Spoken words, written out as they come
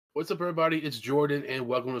What's up, everybody? It's Jordan, and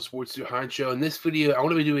welcome to Sports Behind Show. In this video, I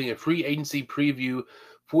want to be doing a free agency preview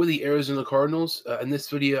for the Arizona Cardinals. In this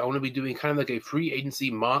video, I want to be doing kind of like a free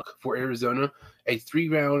agency mock for Arizona, a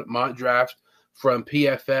 3-round mock draft from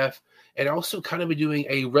PFF, and also kind of be doing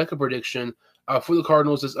a record prediction for the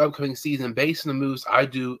Cardinals this upcoming season based on the moves I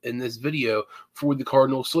do in this video for the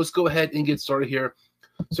Cardinals. So let's go ahead and get started here.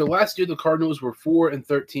 So last year, the Cardinals were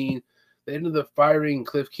 4-13. They ended up firing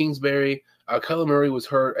Cliff Kingsbury. Kyler Murray was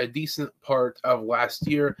hurt a decent part of last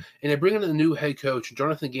year, and they bring in a new head coach,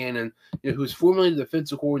 Jonathan Gannon, who was formerly the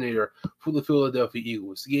defensive coordinator for the Philadelphia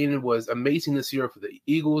Eagles. Gannon was amazing this year for the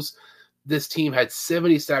Eagles. This team had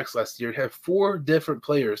 70 sacks last year. It had 4 different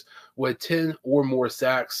players with 10 or more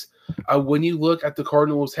sacks. When you look at the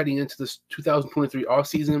Cardinals heading into this 2023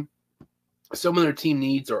 offseason, some of their team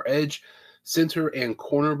needs are edge, center, and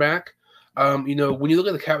cornerback. When you look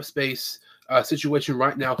at the cap space situation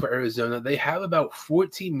right now for Arizona, they have about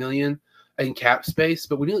 $14 million in cap space.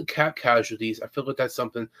 But when you look at cap casualties, I feel like that's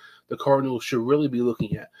something the Cardinals should really be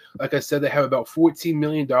looking at. Like I said, they have about $14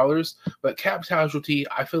 million, but cap casualty,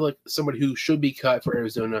 I feel like somebody who should be cut for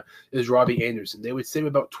Arizona is Robbie Anderson. They would save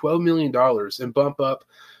about $12 million and bump up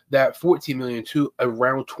that $14 million to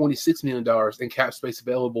around $26 million in cap space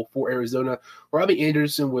available for Arizona. Robbie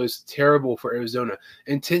Anderson was terrible for Arizona.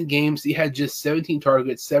 In 10 games, he had just 17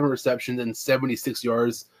 targets, 7 receptions, and 76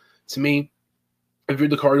 yards. To me, if you're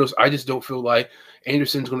the Cardinals, I just don't feel like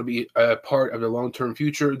Anderson's going to be a part of the long-term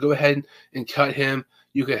future. Go ahead and cut him.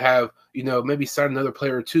 You could have, maybe sign another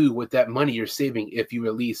player or two with that money you're saving if you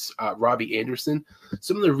release Robbie Anderson.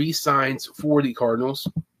 Some of the re-signs for the Cardinals,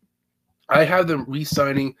 I have them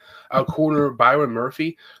re-signing corner Byron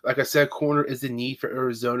Murphy. Like I said, corner is a need for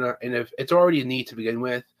Arizona, and if it's already a need to begin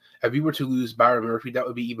with, if you were to lose Byron Murphy, that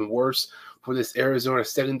would be even worse for this Arizona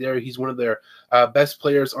secondary. He's one of their best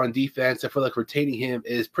players on defense. I feel like retaining him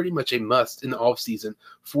is pretty much a must in the offseason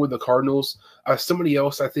for the Cardinals. Somebody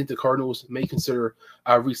else I think the Cardinals may consider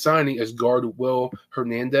re-signing is guard Will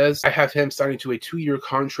Hernandez. I have him signing to a 2-year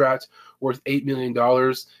contract worth $8 million.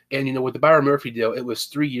 And, with the Byron Murphy deal, it was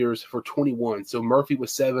 3 years for 21. So Murphy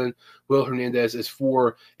was 7, Will Hernandez is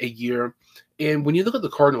 4 a year. And when you look at the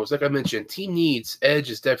Cardinals, like I mentioned, team needs,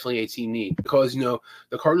 edge is definitely a team need because, the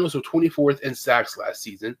Cardinals were 24th in sacks last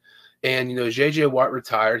season. And, J.J. Watt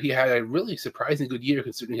retired. He had a really surprising good year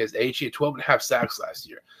considering his age. He had 12.5 sacks last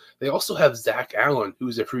year. They also have Zach Allen,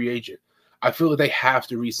 who's a free agent. I feel like they have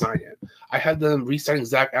to re-sign him. I had them re-signing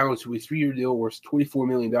Zach Allen to a 3-year deal worth $24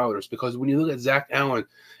 million because when you look at Zach Allen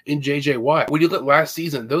and J.J. Watt, when you look at last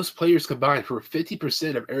season, those players combined for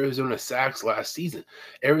 50% of Arizona sacks last season.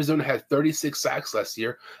 Arizona had 36 sacks last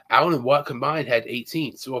year. Allen and Watt combined had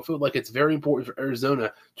 18. So I feel like it's very important for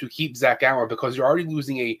Arizona to keep Zach Allen because you're already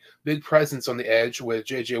losing a big presence on the edge with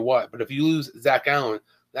J.J. Watt. But if you lose Zach Allen,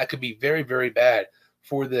 that could be very, very bad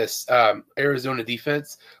for this Arizona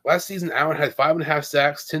defense. Last season, Allen had 5.5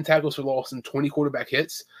 sacks, 10 tackles for loss, and 20 quarterback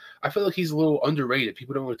hits. I feel like he's a little underrated.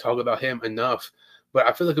 People don't really talk about him enough. But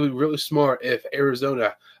I feel like it would be really smart if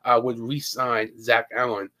Arizona would re-sign Zach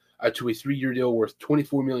Allen to a 3-year deal worth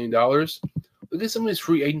 $24 million. Look at some of these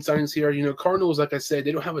free agent signings here. Cardinals, like I said,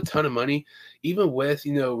 they don't have a ton of money. Even with,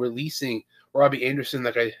 releasing Robbie Anderson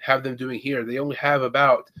like I have them doing here, they only have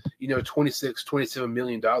about, $27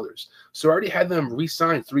 million. So I already had them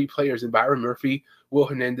re-sign 3 players in Byron Murphy, Will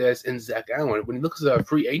Hernandez, and Zach Allen. When you look at the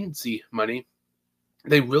free agency money,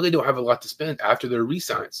 they really don't have a lot to spend after their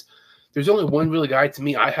re-signs. There's only one really guy to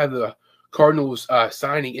me. I have the Cardinals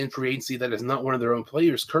signing in free agency that is not one of their own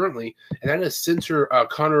players currently, and that is center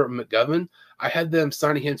Connor McGovern. I had them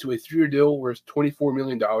signing him to a 3-year deal worth $24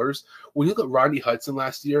 million. When you look at Rodney Hudson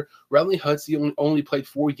last year, Rodney Hudson only played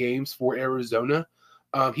 4 games for Arizona.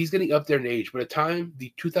 He's getting up there in age, but by the time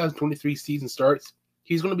the 2023 season starts,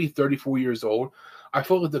 he's going to be 34 years old. I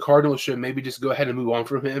feel like the Cardinals should maybe just go ahead and move on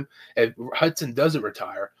from him if Hudson doesn't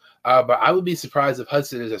retire. But I would be surprised if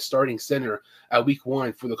Hudson is a starting center at week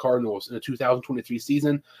 1 for the Cardinals in the 2023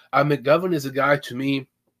 season. McGovern is a guy, to me,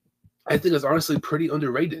 I think is honestly pretty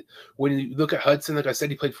underrated. When you look at Hudson, like I said,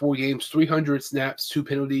 he played 4 games, 300 snaps, 2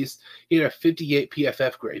 penalties. He had a 58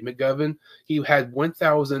 PFF grade. McGovern, he had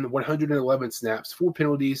 1,111 snaps, 4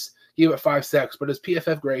 penalties. He had 5 sacks, but his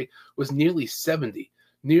PFF grade was nearly 70.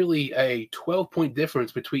 Nearly a 12-point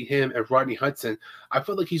difference between him and Rodney Hudson. I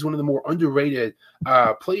feel like he's one of the more underrated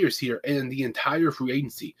players here in the entire free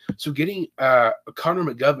agency. So getting Connor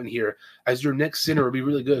McGovern here as your next center would be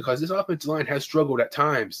really good because this offensive line has struggled at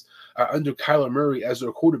times under Kyler Murray as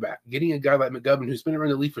their quarterback. Getting a guy like McGovern who's been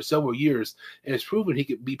around the league for several years and has proven he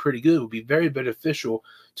could be pretty good would be very beneficial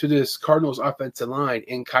to this Cardinals offensive line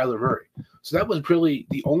and Kyler Murray. So that was really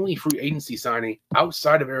the only free agency signing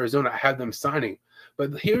outside of Arizona I had them signing.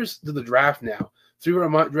 But here's to the draft now.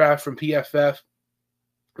 3-round mock draft from PFF.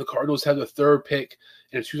 The Cardinals have the 3rd pick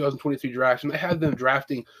in the 2023 draft, and I have them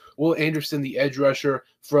drafting Will Anderson, the edge rusher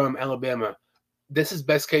from Alabama. This is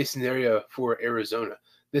best case scenario for Arizona.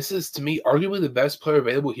 This is, to me, arguably the best player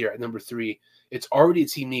available here at number 3. It's already a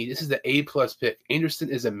team need. This is the A+ pick. Anderson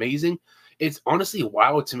is amazing. It's honestly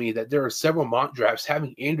wild to me that there are several mock drafts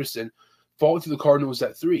having Anderson fall to the Cardinals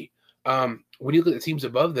at 3. When you look at the teams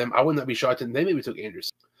above them, I would not be shocked if they maybe took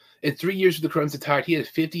Anderson. In 3 years with the Crimson Tide, he had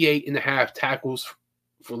 58.5 tackles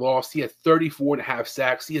for loss. He had 34.5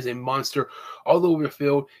 sacks. He is a monster all over the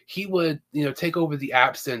field. He would, take over the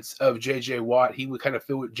absence of J.J. Watt. He would kind of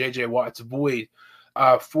fill J.J. Watt's void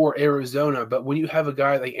for Arizona. But when you have a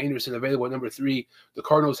guy like Anderson available at number 3, the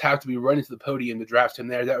Cardinals have to be running to the podium to draft him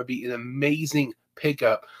there. That would be an amazing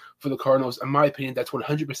pickup for the Cardinals. In my opinion, that's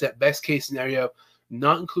 100% best case scenario,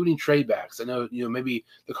 not including trade backs. I know, maybe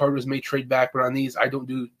the Cardinals may trade back, but on these, I don't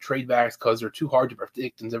do trade backs because they're too hard to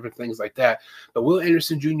predict and different things like that. But Will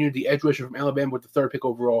Anderson Jr., the edge rusher from Alabama with the 3rd pick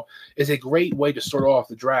overall, is a great way to start off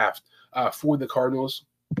the draft for the Cardinals.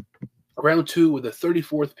 Round 2 with the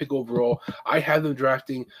 34th pick overall, I have them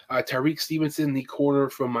drafting Tyrique Stevenson, the corner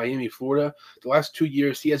from Miami, Florida. The last 2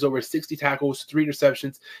 years, he has over 60 tackles, 3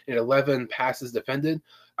 interceptions, and 11 passes defended.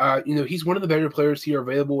 He's one of the better players here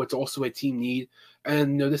available. It's also a team need.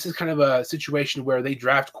 And, this is kind of a situation where they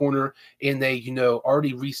draft corner and they,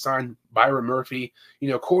 already re-signed Byron Murphy.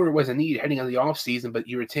 Corner was a need heading into the offseason, but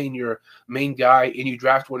you retain your main guy and you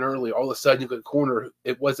draft one early. All of a sudden, you get corner.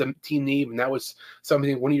 It was a team need, and that was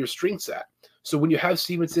something one of your strengths at. So when you have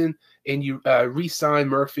Stevenson and you re-sign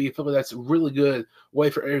Murphy, I feel like that's a really good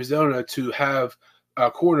way for Arizona to have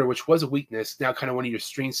corner, which was a weakness, now kind of one of your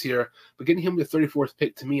strengths here. But getting him the 34th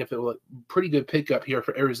pick, to me, I feel like a pretty good pickup here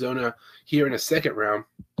for Arizona here in the 2nd round.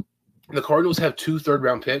 The Cardinals have 2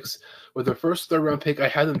 third-round picks. With their first third-round pick, I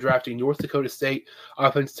had them drafting North Dakota State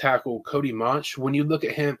offensive tackle Cody Mauch. When you look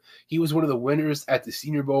at him, he was one of the winners at the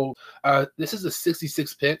Senior Bowl. This is a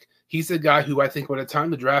 66th pick. He's a guy who I think by the time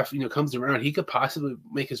the draft comes around, he could possibly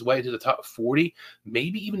make his way to the top 40,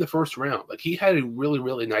 maybe even the first round. Like, he had a really,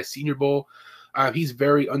 really nice Senior Bowl. He's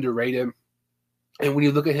very underrated. And when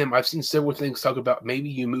you look at him, I've seen several things talk about maybe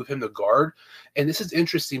you move him to guard. And this is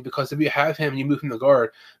interesting because if you have him and you move him to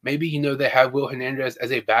guard, maybe, they have Will Hernandez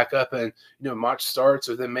as a backup and, Mauch starts,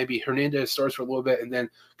 or then maybe Hernandez starts for a little bit and then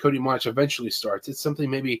Cody Mauch eventually starts. It's something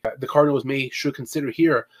maybe the Cardinals should consider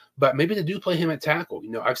here, but maybe they do play him at tackle.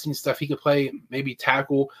 I've seen stuff he could play maybe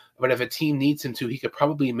tackle, but if a team needs him to, he could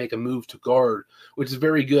probably make a move to guard, which is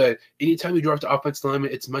very good. Anytime you draft the offensive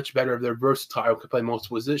lineman, it's much better if they're versatile, can play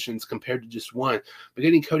multiple positions compared to just one. But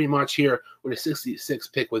getting Cody Mauch here with a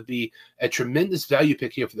 66th pick would be a tremendous value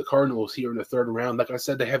pick here for the Cardinals here in the 3rd round. Like I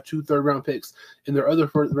said, they have 2 third-round picks. In their other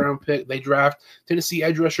 4th-round pick, they draft Tennessee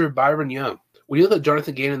edge rusher Byron Young. When you look at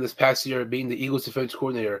Jonathan Gannon this past year being the Eagles defense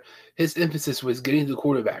coordinator, his emphasis was getting to the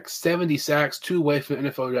quarterback. 70 sacks, 2 away from the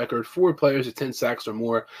NFL record, 4 players with 10 sacks or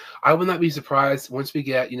more. I would not be surprised once we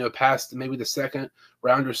get, past maybe the 2nd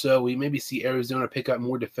round or so, we maybe see Arizona pick up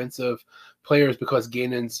more defensive players because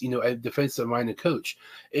Gannon's, a defensive-minded coach.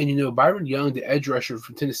 And, Byron Young, the edge rusher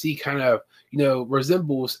from Tennessee, kind of,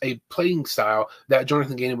 resembles a playing style that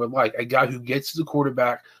Jonathan Gannon would like. A guy who gets to the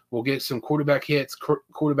quarterback, will get some quarterback hits,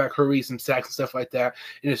 quarterback hurries, some sacks and stuff like that.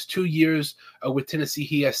 In his 2 years with Tennessee,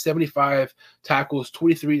 he has 75 tackles,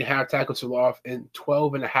 23.5 tackles for loss, and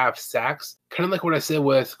 12.5 sacks. Kind of like what I said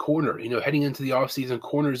with corner. Heading into the offseason,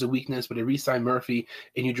 corner is a weakness, but if you re-sign Murphy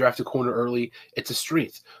and you draft a corner early, it's a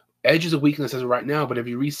strength. Edge is a weakness as of right now, but if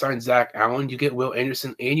you re-sign Zach Allen, you get Will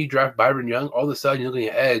Anderson, and you draft Byron Young, all of a sudden you're looking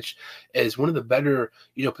at edge as one of the better,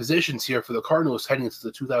 positions here for the Cardinals heading into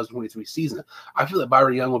the 2023 season. I feel that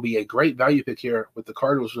Byron Young will be a great value pick here with the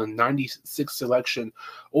Cardinals with a 96th selection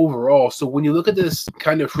overall. So when you look at this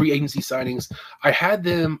kind of free agency signings, I had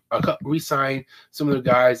them re-sign some of their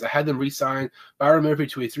guys. I had them re-sign Byron Murphy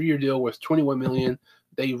to a 3-year deal worth $21 million.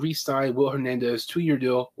 They re-signed Will Hernandez, 2-year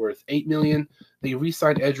deal worth $8 million. They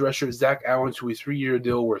re-signed edge rusher Zach Allen to a 3-year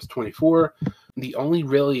deal worth $24 million. The only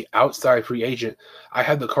really outside free agent I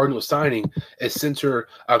had the Cardinals signing is center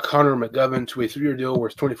Connor McGovern to a 3-year deal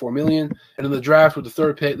worth $24 million. And in the draft with the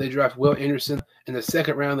 3rd pick, they draft Will Anderson. In the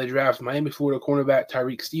 2nd round, they draft Miami, Florida cornerback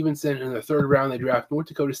Tyrique Stevenson. In the 3rd round, they draft North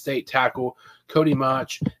Dakota State tackle Cody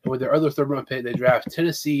Mauch. And with their other 3rd-round pick, they draft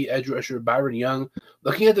Tennessee edge rusher Byron Young.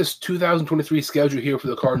 Looking at this 2023 schedule here for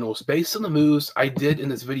the Cardinals, based on the moves I did in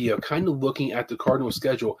this video, kind of looking at the Cardinals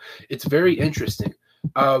schedule, it's very interesting.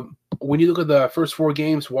 When you look at the first 4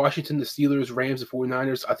 games, Washington, the Steelers, Rams, the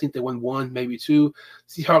 49ers, I think they won 1, maybe 2.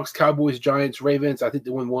 Seahawks, Cowboys, Giants, Ravens, I think they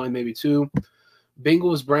won 1, maybe 2.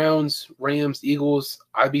 Bengals, Browns, Rams, Eagles,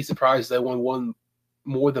 I'd be surprised if they won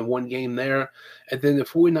more than 1 game there. And then the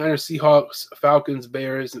 49ers, Seahawks, Falcons,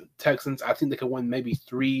 Bears, Texans, I think they could win maybe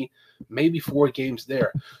 3, maybe 4 games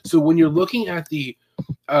there. So when you're looking at the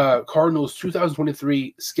Cardinals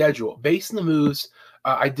 2023 schedule, based on the moves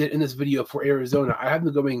I did in this video for Arizona, I have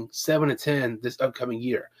them going 7-10 this upcoming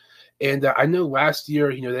year. And I know last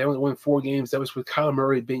year, they only won 4 games. That was with Kyler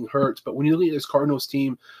Murray being hurt. But when you look at this Cardinals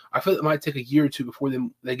team, I feel it might take a year or 2 before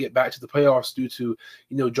they get back to the playoffs due to,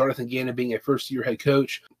 Jonathan Gannon being a first-year head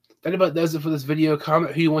coach. That about does it for this video.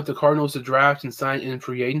 Comment who you want the Cardinals to draft and sign in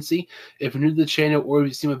free agency. If you're new to the channel or if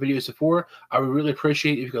you've seen my videos before, I would really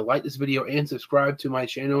appreciate it if you could like this video and subscribe to my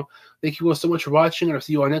channel. Thank you all so much for watching, and I'll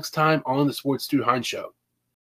see you all next time on the Sports Dude Hines Show.